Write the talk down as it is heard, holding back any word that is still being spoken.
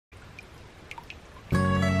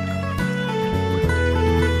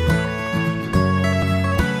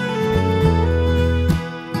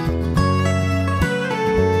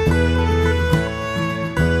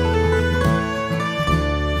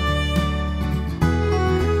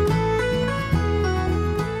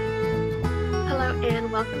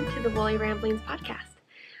to the Woolly Ramblings podcast.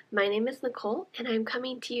 My name is Nicole, and I'm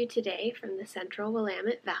coming to you today from the central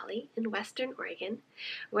Willamette Valley in western Oregon,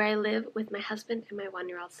 where I live with my husband and my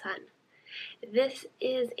 1-year-old son. This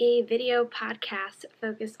is a video podcast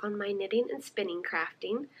focused on my knitting and spinning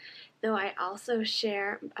crafting, though I also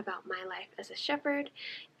share about my life as a shepherd,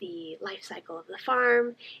 the life cycle of the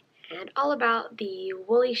farm, and all about the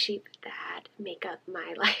woolly sheep that make up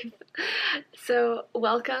my life. So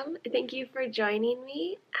welcome, thank you for joining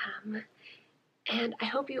me, and I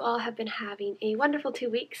hope you all have been having a wonderful 2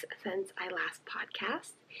 weeks since I last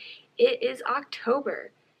podcast. It is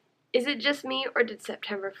October. Is it just me, or did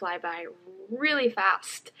September fly by really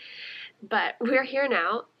fast? But we're here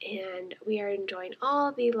now, and we are enjoying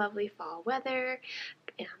all the lovely fall weather.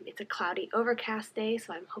 It's a cloudy, overcast day,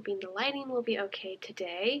 so I'm hoping the lighting will be okay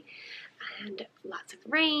today, and lots of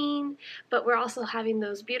rain, but we're also having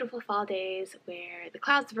those beautiful fall days where the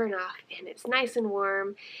clouds burn off and it's nice and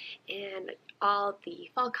warm, and all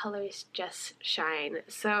the fall colors just shine.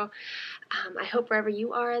 So I hope wherever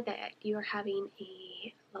you are that you are having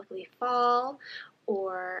a lovely fall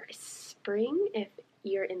or spring if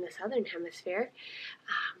you're in the southern hemisphere.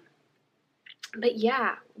 But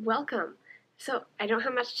yeah, welcome. So I don't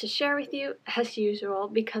have much to share with you as usual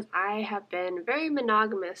because I have been very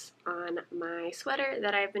monogamous on my sweater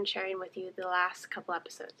that I've been sharing with you the last couple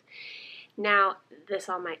episodes. Now this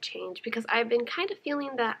all might change because I've been kind of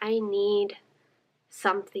feeling that I need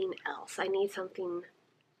something else. I need something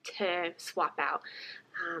to swap out.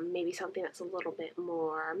 Maybe something that's a little bit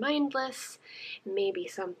more mindless, maybe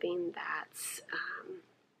something that's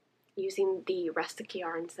using the rustic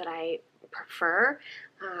yarns that I prefer.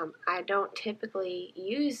 I don't typically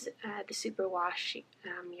use the superwash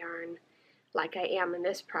yarn like I am in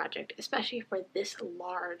this project, especially for this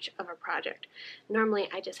large of a project. Normally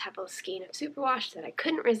I just have a skein of superwash that I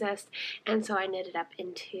couldn't resist, and so I knitted up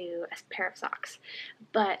into a pair of socks.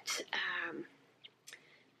 But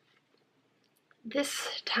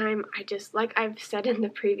this time, like I've said in the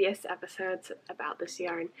previous episodes about this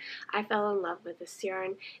yarn, I fell in love with this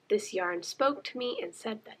yarn. This yarn spoke to me and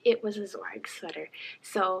said that it was a Zweig sweater.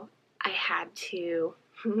 So I had to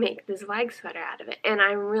make the Zweig sweater out of it, and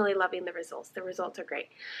I'm really loving the results. The results are great.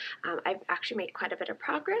 I've actually made quite a bit of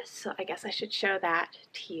progress, so I guess I should show that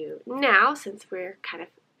to you now since we're kind of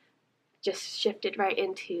just shifted right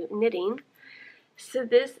into knitting. So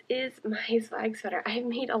this is my Zweig sweater. I have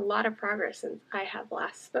made a lot of progress since I have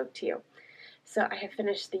last spoke to you. So I have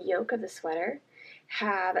finished the yoke of the sweater,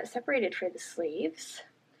 have separated for the sleeves,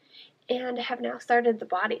 and have now started the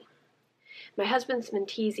body. My husband's been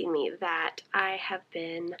teasing me that I have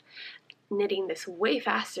been knitting this way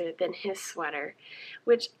faster than his sweater,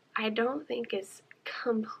 which I don't think is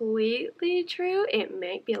completely true. It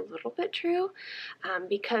might be a little bit true,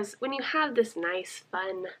 because when you have this nice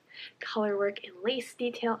fun color work and lace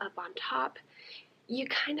detail up on top, you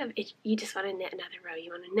just want to knit another row.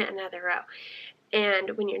 You want to knit another row.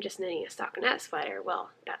 And when you're just knitting a stockinette sweater,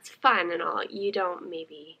 well, that's fun and all. You don't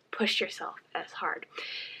maybe push yourself as hard.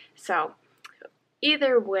 So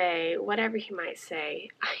either way, whatever he might say,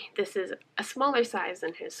 this is a smaller size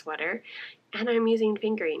than his sweater, and I'm using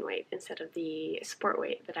fingering weight instead of the sport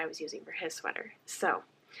weight that I was using for his sweater. So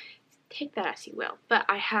take that as you will, but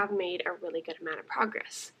I have made a really good amount of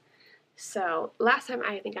progress. So last time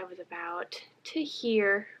I think I was about to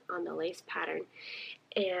here on the lace pattern,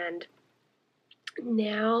 and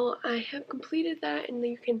now I have completed that, and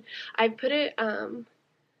I've put it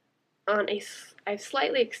I've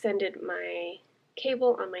slightly extended my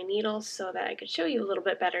cable on my needles so that I could show you a little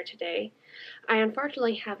bit better today. I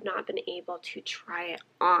unfortunately have not been able to try it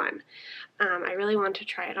on. I really want to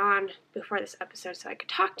try it on before this episode so I could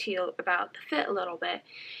talk to you about the fit a little bit,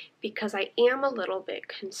 because I am a little bit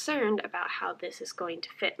concerned about how this is going to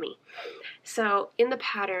fit me. So in the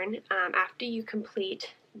pattern, after you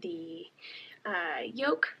complete the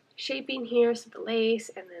yoke shaping here, so the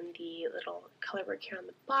lace and then the little color work here on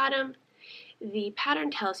the bottom, the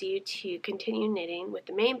pattern tells you to continue knitting with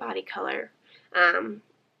the main body color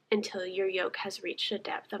until your yoke has reached a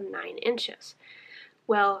depth of 9 inches.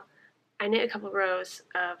 Well, I knit a couple rows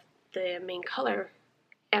of the main color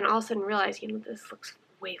and all of a sudden realized, this looks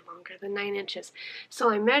way longer than 9 inches.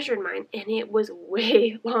 So I measured mine, and it was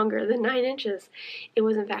way longer than 9 inches. It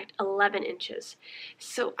was in fact 11 inches.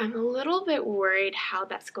 So I'm a little bit worried how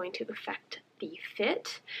that's going to affect the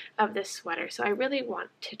fit of this sweater. So I really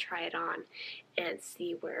want to try it on and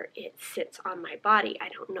see where it sits on my body. I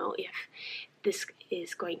don't know if this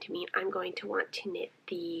is going to mean I'm going to want to knit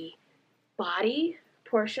the body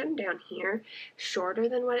portion down here shorter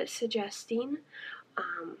than what it's suggesting,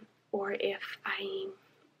 or if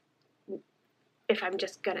if I'm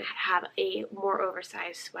just going to have a more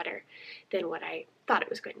oversized sweater than what I thought it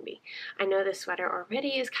was going to be. I know this sweater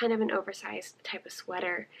already is kind of an oversized type of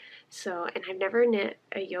sweater, and I've never knit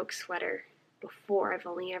a yoke sweater before. I've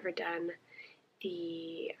only ever done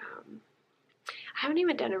I haven't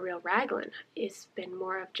even done a real raglan. It's been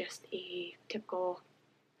more of just a typical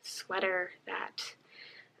sweater that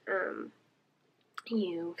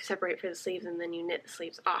you separate for the sleeves and then you knit the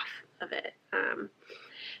sleeves off of it.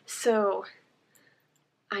 So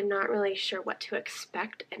I'm not really sure what to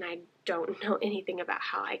expect, and I don't know anything about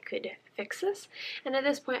how I could fix this. And at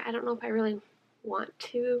this point, I don't know if I really want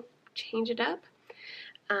to change it up.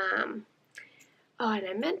 Oh, and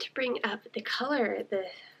I meant to bring up the color,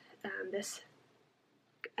 this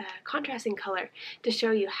contrasting color, to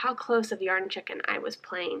show you how close of Yarn Chicken I was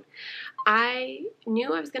playing. I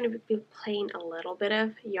knew I was going to be playing a little bit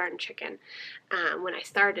of Yarn Chicken when I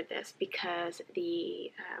started this, because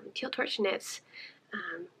the Teal Torch Knits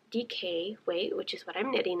DK weight, which is what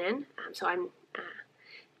I'm knitting in. So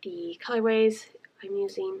the colorways I'm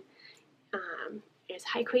using is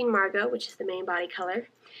High Queen Margo, which is the main body color,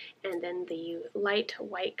 and then the light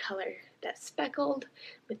white color that's speckled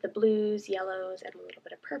with the blues, yellows, and a little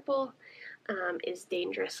bit of purple is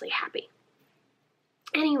Dangerously Happy.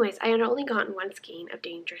 Anyways, I had only gotten one skein of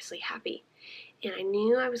Dangerously Happy, and I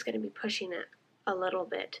knew I was going to be pushing it a little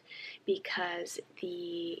bit because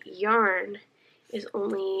the yarn is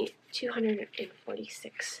only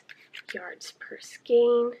 246 yards per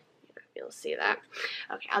skein. You'll see that.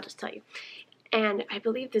 Okay, I'll just tell you. And I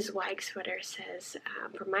believe the Zweig Sweater says,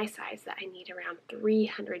 for my size, that I need around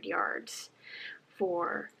 300 yards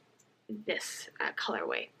for this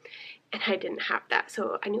colorway. And I didn't have that,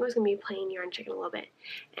 so I knew I was going to be playing Yarn Chicken a little bit.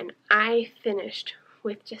 And I finished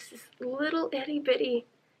with just this little itty bitty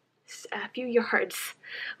few yards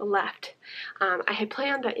left. I had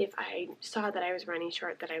planned that if I saw that I was running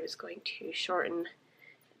short, that I was going to shorten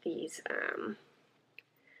these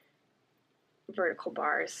vertical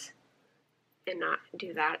bars and not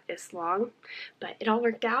do that as long, but it all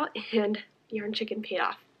worked out and Yarn Chicken paid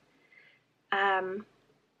off.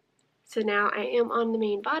 So now I am on the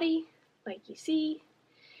main body, like you see.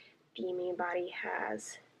 The main body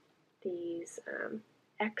has these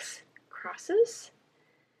X crosses.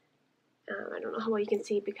 I don't know how well you can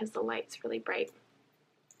see because the light's really bright.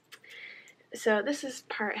 So this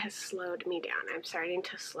part has slowed me down. I'm starting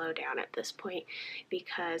to slow down at this point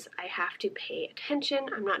because I have to pay attention.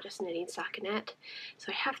 I'm not just knitting stockinette,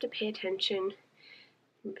 so I have to pay attention,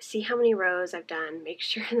 see how many rows I've done, make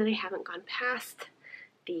sure that I haven't gone past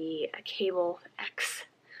the cable X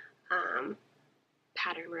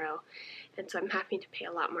pattern row, and so I'm having to pay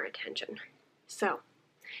a lot more attention. So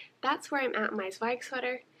that's where I'm at in my Zweig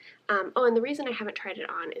sweater. Oh, and the reason I haven't tried it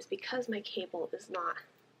on is because my cable is not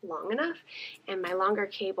long enough, and my longer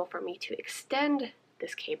cable for me to extend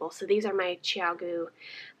this cable, so these are my Chiaogu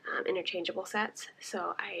interchangeable sets,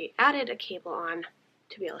 so I added a cable on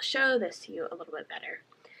to be able to show this to you a little bit better,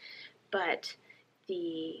 but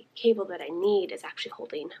the cable that I need is actually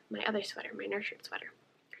holding my other sweater, my nurtured sweater.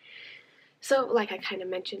 So like I kind of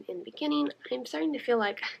mentioned in the beginning, I'm starting to feel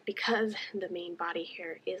like because the main body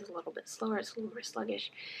here is a little bit slower, it's a little more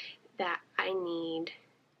sluggish, that I need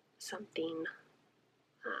something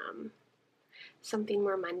something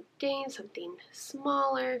more mundane, something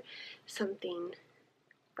smaller, something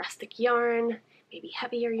rustic yarn, maybe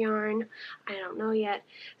heavier yarn, I don't know yet.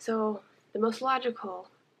 So the most logical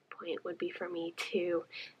point would be for me to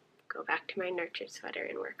go back to my nurtured sweater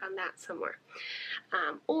and work on that some more.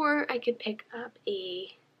 Or I could pick up a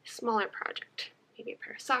smaller project, maybe a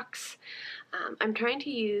pair of socks. I'm trying to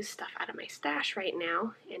use stuff out of my stash right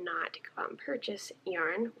now and not to go out and purchase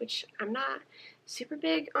yarn, which I'm not super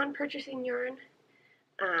big on purchasing yarn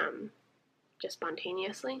just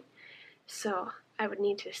spontaneously. So I would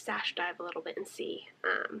need to stash dive a little bit and see,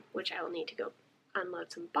 which I will need to go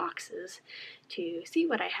unload some boxes to see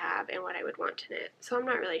what I have and what I would want to knit. So I'm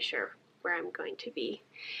not really sure where I'm going to be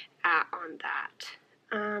at on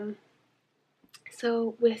that.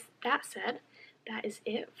 So with that said, that is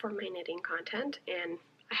it for my knitting content, and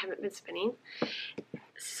I haven't been spinning.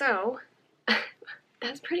 So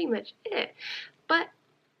that's pretty much it. But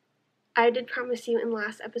I did promise you in the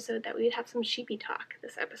last episode that we would have some sheepy talk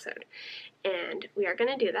this episode, and we are going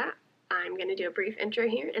to do that. I'm going to do a brief intro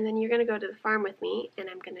here, and then you're going to go to the farm with me, and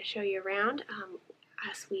I'm going to show you around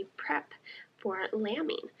as we prep for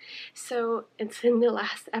lambing. So it's in the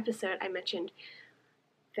last episode I mentioned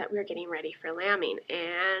that we're getting ready for lambing,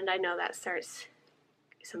 and I know that starts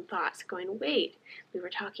some thoughts going, wait, we were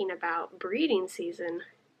talking about breeding season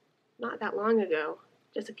not that long ago,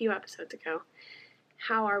 just a few episodes ago.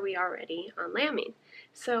 how are we already on lambing?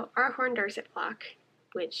 So our Horned Dorset flock,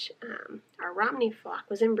 which our Romney flock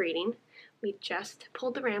was inbreeding, we just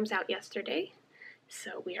pulled the rams out yesterday,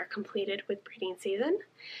 so we are completed with breeding season.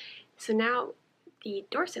 So now the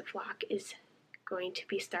Dorset flock is going to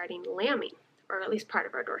be starting lambing, or at least part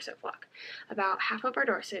of our Dorset flock. About half of our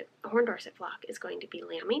Horned Dorset flock is going to be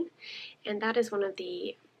lambing, and that is one of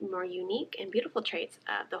the more unique and beautiful traits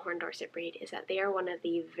of the Horned Dorset breed, is that they are one of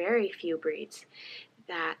the very few breeds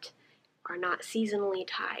that are not seasonally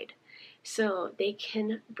tied. So they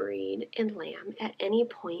can breed and lamb at any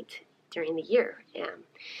point during the year.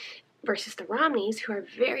 Versus the Romneys, who are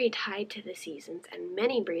very tied to the seasons, and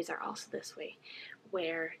many breeds are also this way,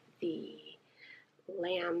 where the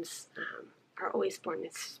lambs are always born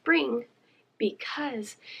in spring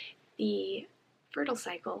because the fertile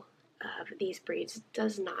cycle of these breeds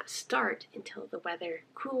does not start until the weather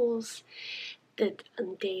cools, the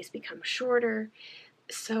days become shorter.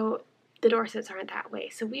 So the Dorsets aren't that way.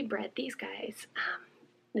 So we bred these guys,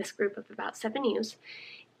 this group of about 7 ewes,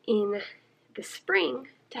 in the spring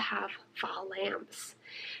to have fall lambs.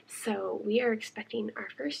 So we are expecting our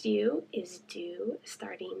first ewe is due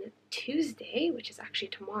starting Tuesday, which is actually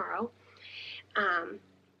tomorrow.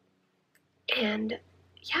 And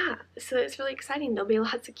yeah, so it's really exciting. There'll be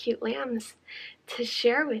lots of cute lambs to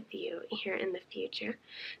share with you here in the future.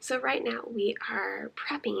 So right now we are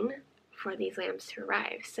prepping for these lambs to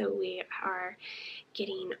arrive. So we are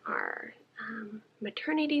getting our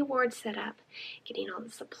maternity ward set up, getting all the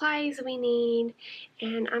supplies we need,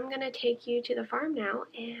 and I'm going to take you to the farm now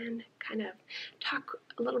and kind of talk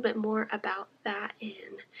a little bit more about that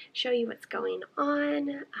and show you what's going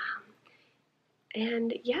on.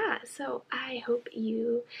 And yeah, so I hope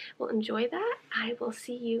you will enjoy that. I will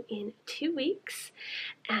see you in 2 weeks,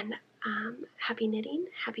 and happy knitting,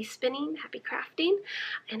 happy spinning, happy crafting,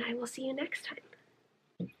 and I will see you next time.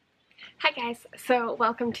 Hi guys, so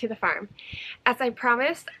welcome to the farm. As I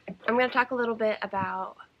promised, I'm going to talk a little bit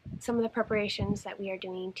about some of the preparations that we are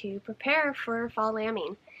doing to prepare for fall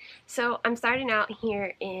lambing. So I'm starting out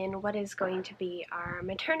here in what is going to be our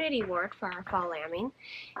maternity ward for our fall lambing.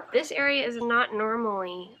 This area is not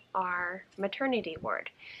normally our maternity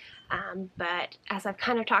ward, but as I've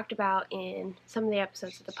kind of talked about in some of the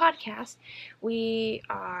episodes of the podcast, we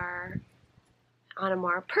are on a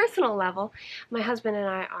more personal level. My husband and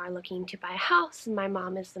I are looking to buy a house, and my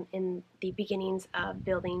mom is in the beginnings of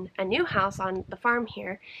building a new house on the farm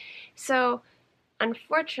here. So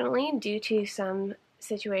unfortunately, due to some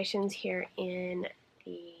situations here in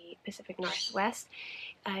the Pacific Northwest,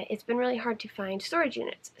 it's been really hard to find storage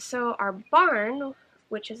units. So our barn,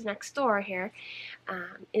 which is next door here,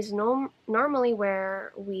 is normally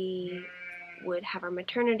where we would have our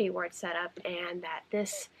maternity ward set up, and that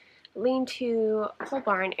this lean-to pole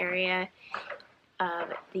barn area of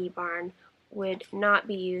the barn would not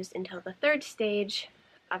be used until the 3rd stage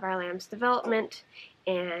of our lamb's development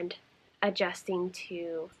and adjusting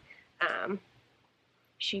to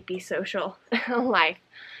sheepy social life.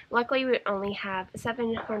 Luckily, we only have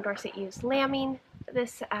 7 Horned Dorset ewes lambing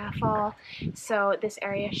this fall, so this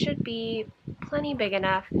area should be plenty big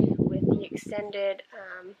enough with the extended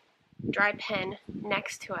dry pen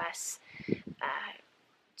next to us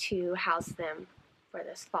to house them for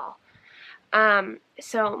this fall.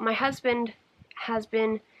 So my husband has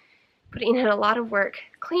been putting in a lot of work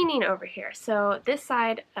cleaning over here. So this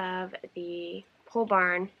side of the pole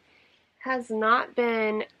barn has not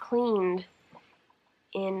been cleaned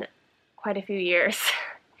in quite a few years.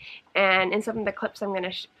 And in some of the clips I'm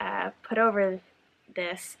going to put over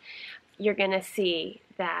this, you're going to see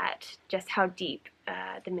that just how deep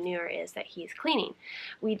the manure is that he's cleaning.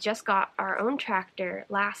 We just got our own tractor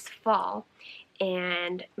last fall,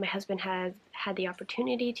 and my husband has had the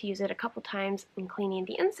opportunity to use it a couple times in cleaning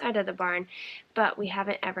the inside of the barn, but we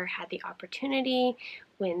haven't ever had the opportunity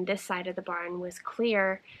when this side of the barn was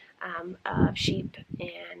clear of sheep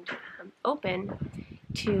and open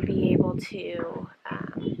to be able to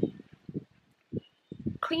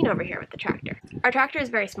clean over here with the tractor. Our tractor is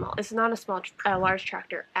very small. It's not a large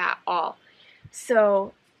tractor at all.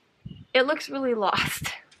 So it looks really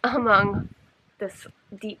lost among this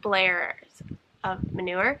deep layers of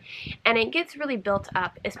manure, and it gets really built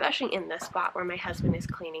up, especially in this spot where my husband is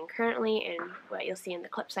cleaning currently, and what you'll see in the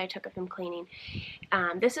clips I took of him cleaning.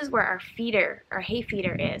 This is where our hay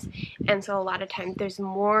feeder is, and so a lot of times there's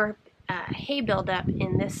more hay buildup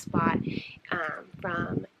in this spot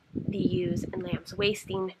from the ewes and lambs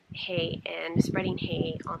wasting hay and spreading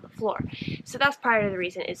hay on the floor. So that's part of the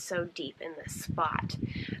reason it's so deep in this spot.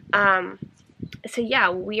 So yeah,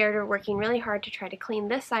 we are working really hard to try to clean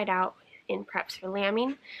this side out in preps for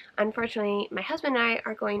lambing. Unfortunately, my husband and I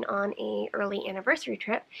are going on a early anniversary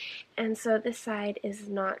trip, and so this side is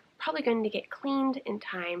not probably going to get cleaned in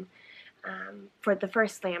time for the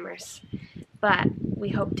first lammers. But we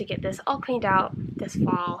hope to get this all cleaned out this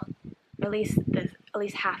fall, at least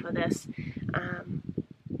half of this,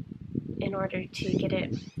 in order to get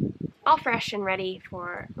it all fresh and ready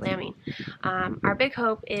for lambing. Our big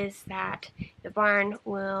hope is that the barn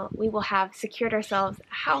we will have secured ourselves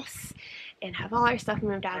a house and have all our stuff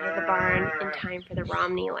moved out of the barn in time for the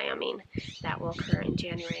Romney lambing that will occur in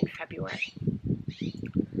January and February.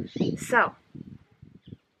 So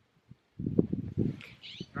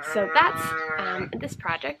that's this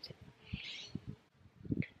project.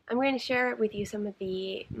 I'm going to share with you some of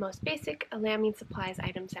the most basic lambing supplies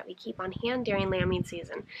items that we keep on hand during lambing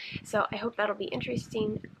season. So I hope that'll be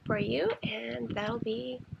interesting for you, and that'll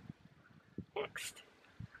be next.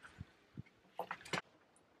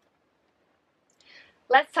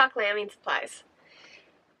 Let's talk lambing supplies.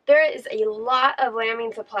 There is a lot of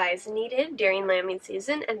lambing supplies needed during lambing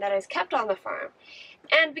season, and that is kept on the farm.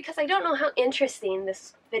 And because I don't know how interesting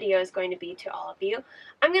this video is going to be to all of you,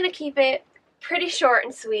 I'm going to keep it pretty short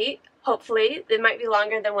and sweet. Hopefully, it might be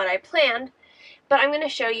longer than what I planned, but I'm going to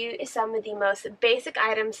show you some of the most basic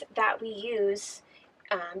items that we use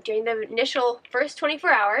during the initial first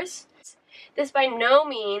 24 hours. This by no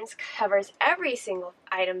means covers every single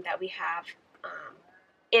item that we have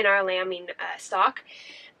in our lambing stock,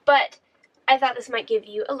 but I thought this might give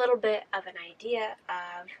you a little bit of an idea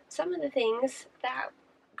of some of the things that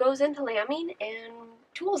goes into lambing and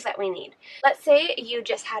tools that we need. Let's say you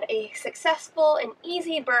just had a successful and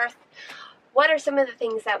easy birth. What are some of the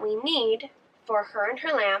things that we need for her and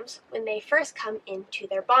her lambs when they first come into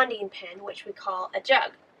their bonding pen, which we call a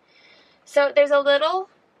jug? So there's a little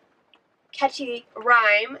catchy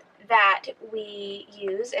rhyme that we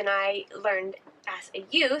use, and I learned as a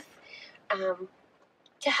youth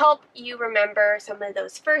to help you remember some of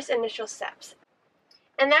those first initial steps.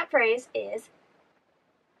 And that phrase is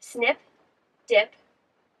snip, dip,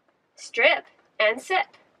 strip, and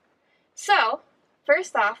sip. So,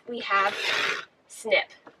 first off, we have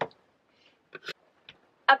snip.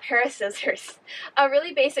 A pair of scissors. A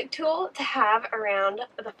really basic tool to have around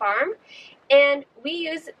the farm. And we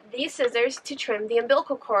use these scissors to trim the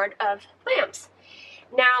umbilical cord of lambs.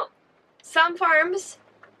 Now, some farms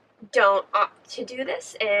don't opt to do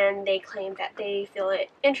this, and they claim that they feel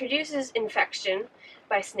it introduces infection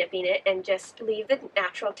by snipping it and just leave the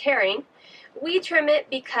natural tearing. We trim it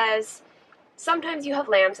because sometimes you have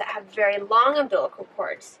lambs that have very long umbilical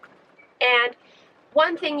cords, and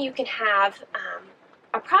one thing you can have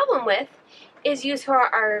a problem with is ewes who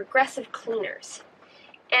are aggressive cleaners.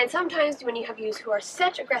 And sometimes when you have ewes who are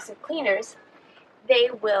such aggressive cleaners,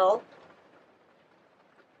 they will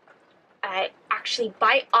actually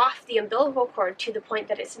bite off the umbilical cord to the point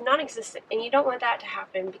that it's non-existent, and you don't want that to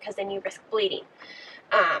happen because then you risk bleeding.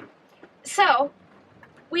 So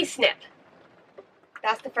we snip.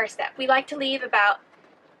 That's the first step. We like to leave about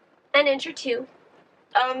an inch or two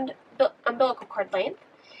umbilical cord length,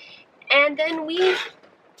 and then we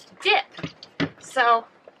dip. So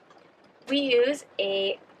we use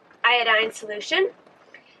a iodine solution.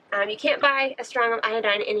 You can't buy a strong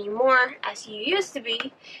iodine anymore as you used to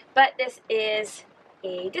be, but this is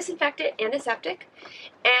a disinfectant, antiseptic,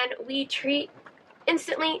 and we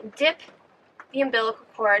instantly dip the umbilical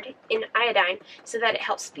cord in iodine so that it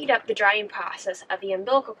helps speed up the drying process of the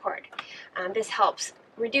umbilical cord. This helps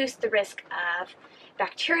reduce the risk of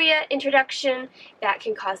bacteria introduction that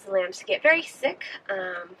can cause the lambs to get very sick.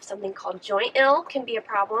 Something called joint ill can be a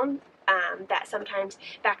problem, that sometimes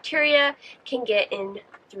bacteria can get in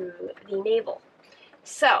through the navel.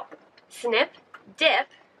 So, snip, dip,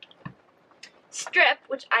 strip,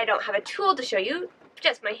 which I don't have a tool to show you,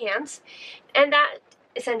 just my hands, and that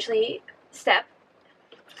essentially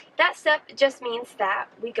that step just means that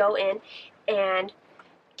we go in and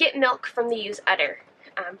get milk from the ewe's udder.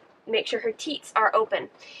 Make sure her teats are open.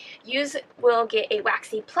 Ewes will get a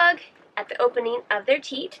waxy plug at the opening of their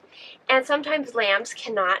teat, and sometimes lambs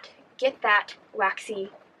cannot get that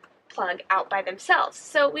waxy plug out by themselves.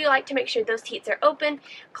 So we like to make sure those teats are open,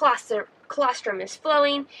 colostrum is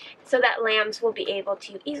flowing, so that lambs will be able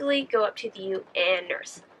to easily go up to the ewe and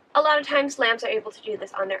nurse. A lot of times lambs are able to do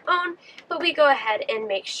this on their own, but we go ahead and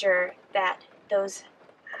make sure that those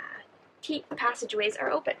teat passageways are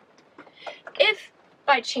open. If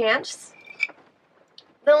by chance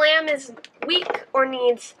the lamb is weak or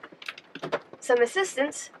needs some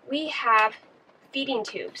assistance, we have feeding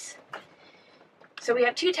tubes. So we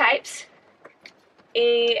have two types,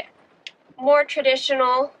 a more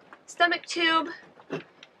traditional stomach tube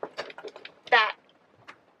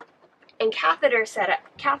using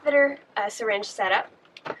catheter syringe setup,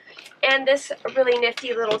 and this really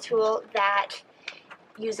nifty little tool that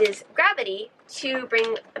uses gravity to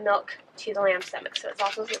bring milk to the lamb's stomach. So it's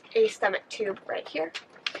also a stomach tube right here.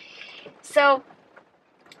 So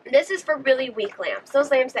this is for really weak lambs,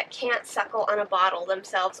 those lambs that can't suckle on a bottle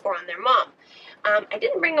themselves or on their mom. I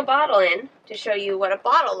didn't bring a bottle in to show you what a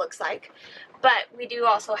bottle looks like, but we do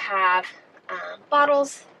also have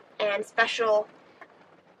bottles and special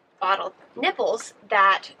bottle nipples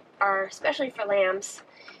that are especially for lambs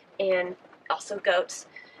and also goats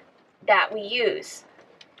that we use.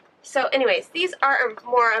 So anyways, these are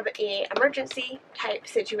more of an emergency type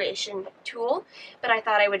situation tool, but I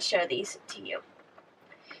thought I would show these to you.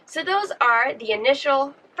 So those are the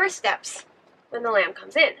initial first steps when the lamb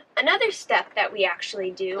comes in. Another step that we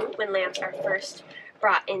actually do when lambs are first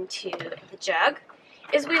brought into the jug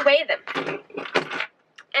is we weigh them.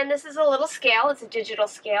 And this is a little scale, it's a digital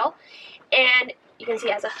scale, and you can see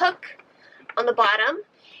it has a hook on the bottom,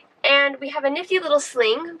 and we have a nifty little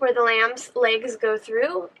sling where the lamb's legs go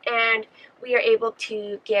through, and we are able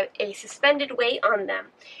to give a suspended weight on them.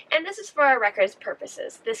 And this is for our records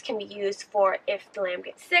purposes. This can be used for if the lamb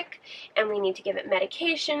gets sick and we need to give it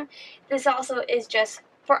medication. This also is just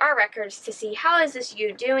for our records to see how is this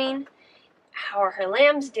ewe doing, how are her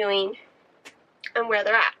lambs doing, and where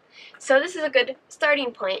they're at. So this is a good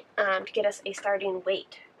starting point to get us a starting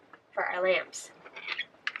weight for our lambs.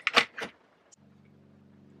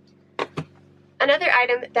 Another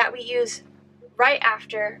item that we use right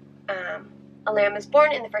after a lamb is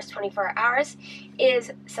born in the first 24 hours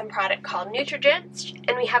is some product called Nutri-Drench,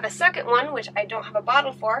 and we have a second one, which I don't have a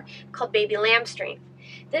bottle for, called Baby Lamb Strength.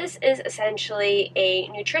 This is essentially a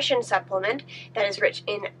nutrition supplement that is rich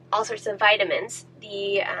in all sorts of vitamins.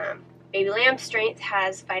 The Baby Lamb Strength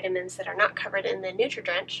has vitamins that are not covered in the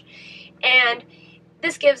Nutri-Drench, and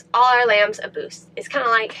this gives all our lambs a boost. It's kind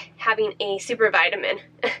of like having a super vitamin.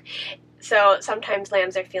 So sometimes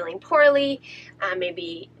lambs are feeling poorly,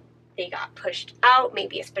 maybe they got pushed out,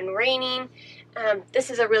 maybe it's been raining.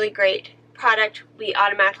 This is a really great product. We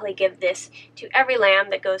automatically give this to every lamb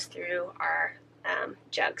that goes through our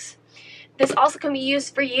jugs. This also can be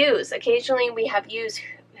used for ewes. Occasionally we have ewes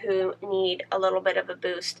who need a little bit of a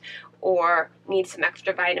boost or need some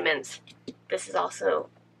extra vitamins. This is also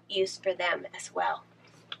used for them as well.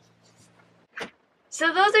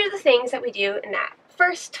 So those are the things that we do in that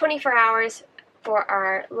first 24 hours for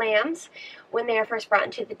our lambs when they are first brought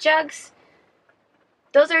into the jugs.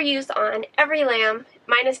 Those are used on every lamb,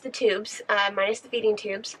 minus the tubes, minus the feeding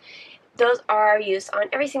tubes. Those are used on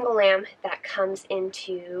every single lamb that comes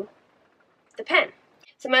into the pen.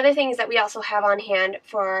 Some other things that we also have on hand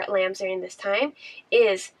for lambs during this time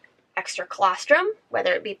is extra colostrum,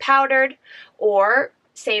 whether it be powdered or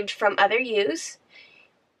saved from other ewes.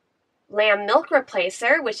 Lamb milk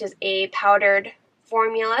replacer, which is a powdered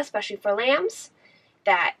formula, especially for lambs,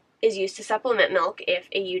 that is used to supplement milk if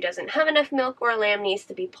a ewe doesn't have enough milk or a lamb needs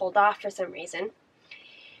to be pulled off for some reason.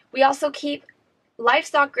 We also keep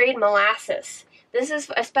livestock grade molasses. This is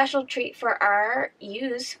a special treat for our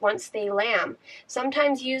ewes once they lamb.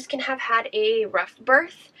 Sometimes ewes can have had a rough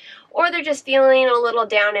birth, or they're just feeling a little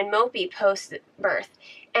down and mopey post-birth.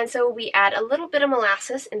 And so we add a little bit of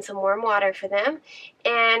molasses and some warm water for them,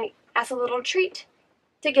 and as a little treat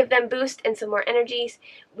to give them boost and some more energies,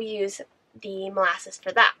 we use the molasses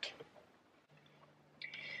for that.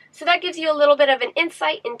 So that gives you a little bit of an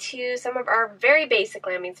insight into some of our very basic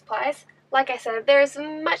lambing supplies. Like I said, there's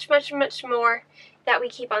much more that we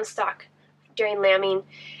keep on stock during lambing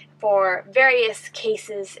for various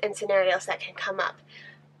cases and scenarios that can come up.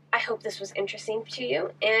 I hope this was interesting to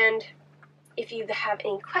you, and if you have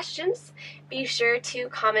any questions, be sure to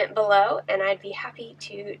comment below, and I'd be happy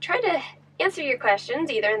to try to answer your questions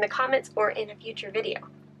either in the comments or in a future video.